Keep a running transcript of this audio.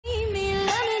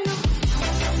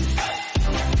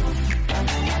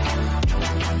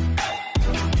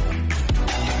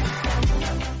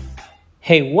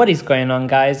Hey, what is going on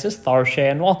guys, it's Tharshey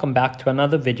and welcome back to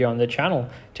another video on the channel.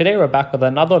 Today we're back with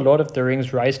another Lord of the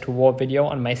Rings Rise to War video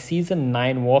on my Season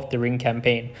 9 War of the Ring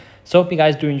campaign. So hope you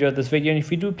guys do enjoy this video, and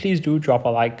if you do, please do drop a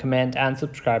like, comment and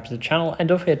subscribe to the channel, and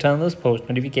don't forget to turn on those post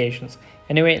notifications.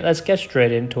 Anyway, let's get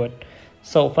straight into it.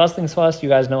 So first things first, you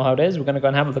guys know how it is. We're going to go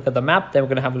and have a look at the map, then we're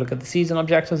going to have a look at the season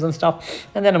objectives and stuff,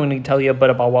 and then I'm going to tell you a bit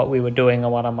about what we were doing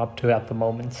and what I'm up to at the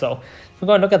moment. So we're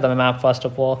going to look at the map first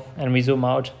of all, and we zoom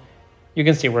out. You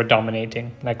can see we're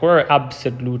dominating. Like, we're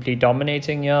absolutely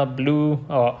dominating here. Blue,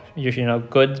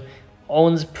 good,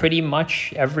 owns pretty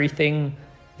much everything.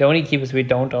 The only keepers we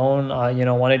don't own are,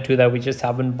 one or two that we just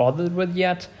haven't bothered with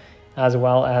yet, as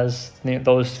well as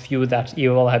those few that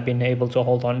Evil have been able to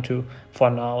hold on to for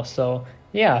now. So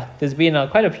yeah, there's been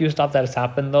quite a few stuff that has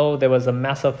happened though. There was a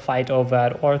massive fight over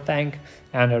at Orthanc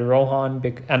and at Rohan,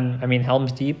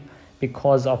 Helm's Deep,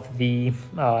 because of the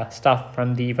stuff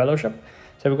from the Fellowship.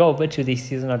 So we go over to the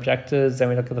season objectives and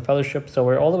we look at the Fellowship. So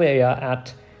we're all the way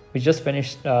we just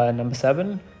finished number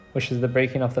 7, which is the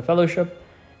breaking of the Fellowship.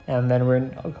 And then we're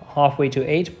halfway to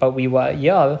 8, but we were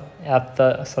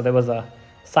so there was a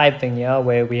side thing here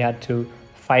where we had to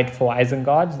fight for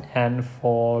Isengard and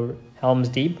for Helm's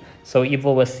Deep. So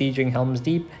Evil was sieging Helm's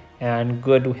Deep and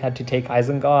Good had to take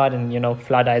Isengard and,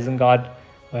 flood Isengard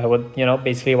with,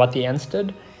 basically what the Ents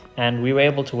did. And we were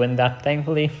able to win that,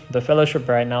 thankfully. The Fellowship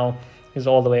right now is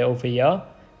all the way over here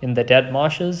in the Dead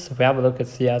Marshes. If we have a look,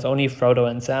 it's only Frodo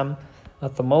and Sam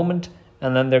at the moment,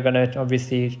 and then they're gonna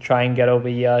obviously try and get over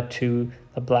here to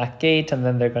the Black Gate, and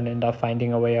then they're gonna end up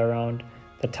finding a way around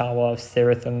the Tower of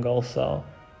Cirith Ungol. So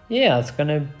yeah, that's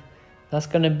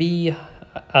gonna be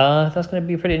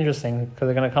pretty interesting, because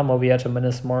they're gonna come over here to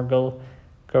Minas Morgul,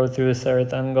 go through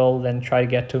Cirith Ungol, then try to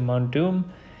get to Mount Doom.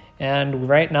 And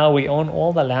right now we own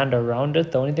all the land around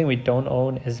it. The only thing we don't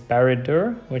own is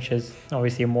Barad-dûr, which is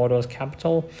obviously Mordor's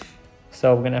capital.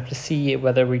 So we're going to have to see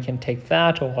whether we can take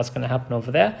that or what's going to happen over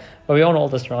there. But we own all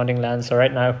the surrounding land. So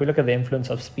right now, if we look at the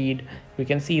influence of speed, we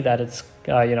can see that it's,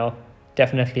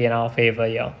 definitely in our favor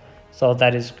here. So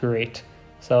that is great.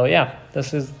 So yeah,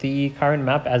 this is the current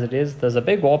map as it is. There's a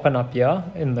big weapon up here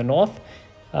in the north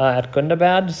at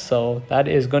Gundabad. So that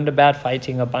is Gundabad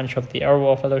fighting a bunch of the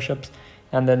Arrow Fellowships.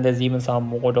 And then there's even some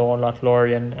Mordor,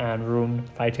 Lothlorien, and Rhûn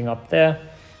fighting up there.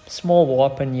 Small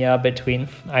weapon here between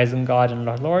Isengard and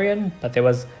Lothlorien, but there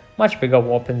was much bigger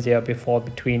weapons here before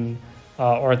between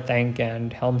Orthanc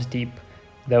and Helm's Deep.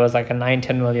 There was like a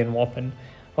 9-10 million weapon.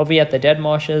 Over here at the Dead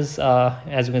Marshes,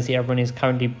 as you can see, everyone is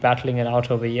currently battling it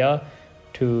out over here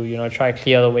to try to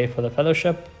clear the way for the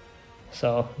Fellowship.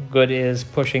 So Good is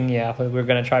pushing, we're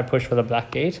going to try to push for the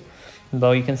Black Gate.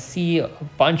 Though you can see a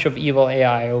bunch of evil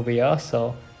AI over here, so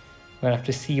we're going to have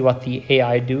to see what the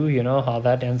AI do, how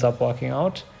that ends up working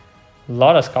out. A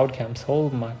lot of scout camps, oh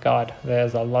my god,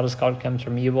 there's a lot of scout camps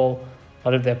from evil, a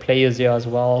lot of their players here as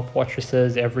well,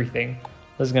 fortresses, everything.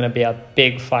 This is going to be a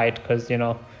big fight, because,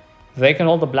 if they can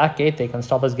hold the Black Gate, they can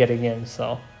stop us getting in,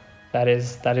 so that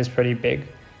is pretty big.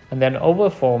 And then over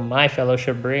for my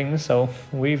Fellowship ring, so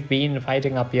we've been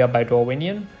fighting up here by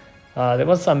Dorwinion. There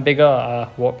was some bigger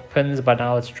warp pins, but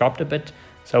now it's dropped a bit.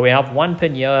 So we have one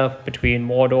pin here between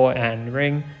Mordor and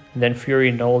Ring, and then Fury,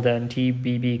 Nold, and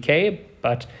TBBK,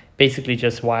 but basically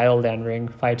just Wild and Ring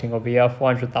fighting over here.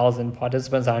 400,000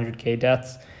 participants, 100k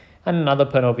deaths, and another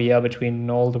pin over here between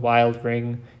Nold, Wild,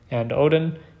 Ring, and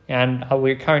Odin. And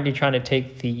we're currently trying to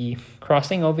take the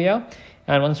crossing over here.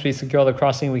 And once we secure the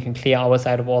crossing, we can clear our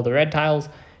side of all the red tiles.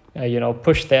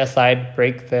 Push their side,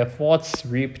 break their forts,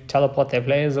 teleport their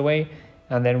players away,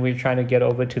 and then we're trying to get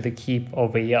over to the keep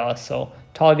over here. So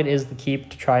target is the keep,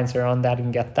 to try and surround that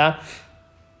and get that.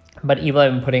 But Evil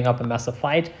have been putting up a massive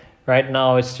fight. Right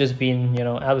now it's just been,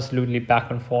 absolutely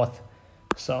back and forth.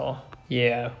 So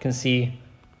yeah, you can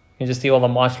just see all the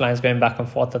march lines going back and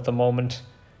forth at the moment.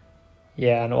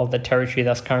 Yeah, and all the territory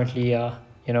that's currently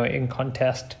in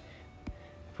contest.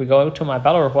 If we go to my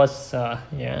battle reports,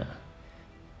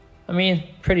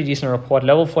 pretty decent report.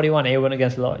 Level 41 Eowyn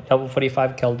against level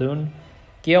 45 Khaldun.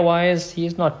 Gear wise,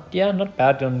 he's not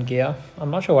bad on gear. I'm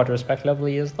not sure what respect level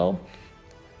he is though.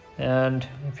 And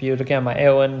if you look at my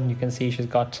Eowyn, you can see she's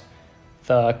got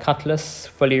the Cutlass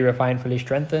fully refined, fully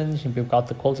strengthened. We've got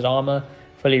the Quilted Armor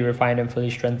fully refined and fully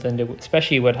strengthened. It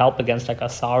especially would help against like a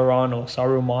Sauron or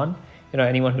Saruman.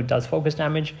 Anyone who does focus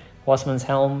damage. Horseman's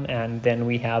Helm, and then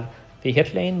we have the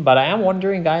hit lane. But I am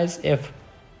wondering, guys, if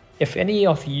any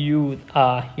of you,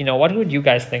 what would you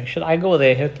guys think? Should I go with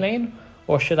a hit lane,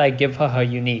 or should I give her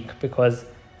unique? Because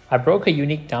I broke her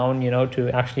unique down, to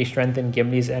actually strengthen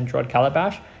Gimli's and Drord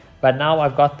Calabash. But now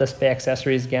I've got the spare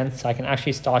accessories again, so I can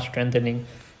actually start strengthening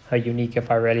her unique if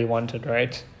I really wanted,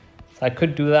 right? So I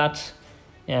could do that.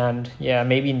 And yeah,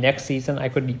 maybe next season I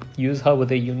could use her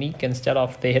with a unique instead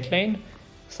of the hit lane.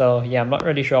 So yeah, I'm not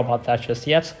really sure about that just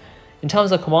yet. In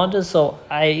terms of commanders, so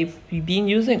I've been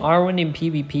using Arwen in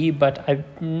PvP, but I'm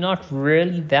not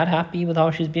really that happy with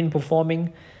how she's been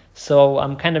performing. So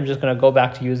I'm kind of just going to go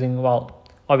back to using, well,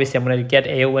 obviously I'm going to get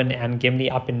Eowyn and Gimli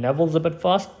up in levels a bit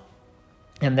first.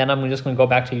 And then I'm just going to go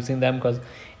back to using them because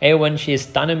Eowyn, she's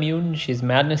stun immune, she's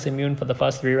madness immune for the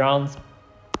first 3 rounds.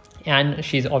 And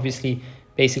she's obviously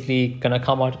basically going to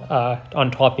come out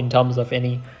on top in terms of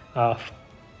any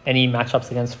matchups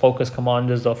against focus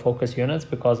commanders or focus units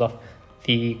because of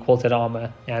the quilted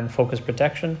armor and focus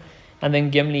protection. And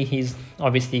then Gimli, he's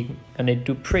obviously going to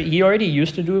do he already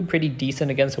used to do pretty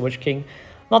decent against the Witch King.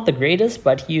 Not the greatest,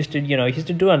 but he used to, he used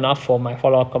to do enough for my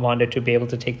follow-up commander to be able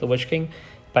to take the Witch King.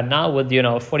 But now with,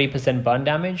 40% burn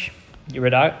damage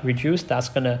reduced, that's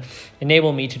going to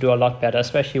enable me to do a lot better,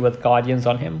 especially with Guardians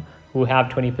on him who have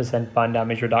 20% burn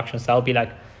damage reduction. So that'll be like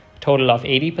a total of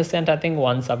 80%, I think,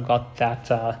 once I've got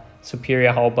that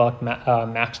superior Halberd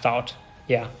maxed out.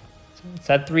 Yeah. So it's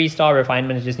at 3-star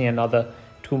refinement. I just need another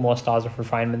 2 more stars of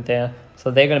refinement there.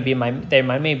 So they're going to be my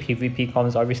main PvP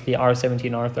comms, obviously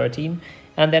R17, R13.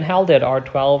 And then Halberd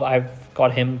R12, I've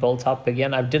got him built up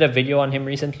again. I did a video on him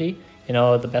recently.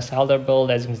 The best Halberd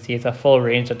build. As you can see, it's a full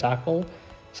ranged attack build.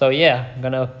 So yeah, I'm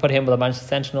going to put him with a bunch of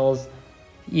Sentinels,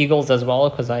 Eagles as well,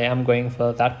 because I am going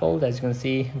for that build. As you can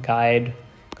see, Guide,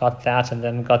 got that, and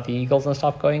then got the Eagles and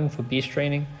stuff going for beast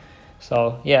training.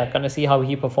 So yeah, gonna see how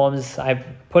he performs. I've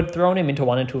thrown him into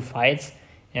 1 and 2 fights,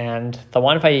 and the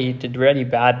one fight he did really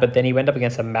bad, but then he went up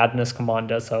against a Madness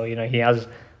commander, so he has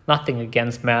nothing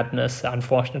against Madness,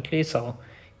 unfortunately, so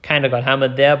kind of got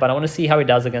hammered there. But I want to see how he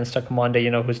does against a commander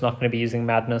who's not going to be using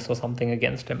Madness or something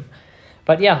against him.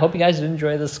 But yeah, hope you guys did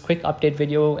enjoy this quick update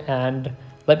video, and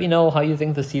let me know how you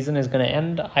think the season is going to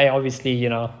end. I obviously,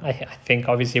 I think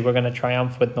obviously we're going to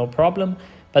triumph with no problem.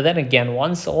 But then again,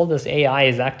 once all this AI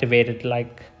is activated,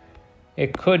 like,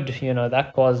 it could,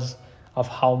 that cause of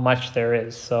how much there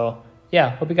is. So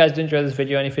yeah, hope you guys did enjoy this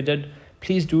video. And if you did,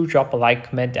 please do drop a like,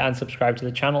 comment, and subscribe to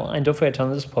the channel. And don't forget to turn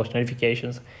on those post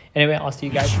notifications. Anyway, I'll see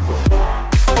you guys.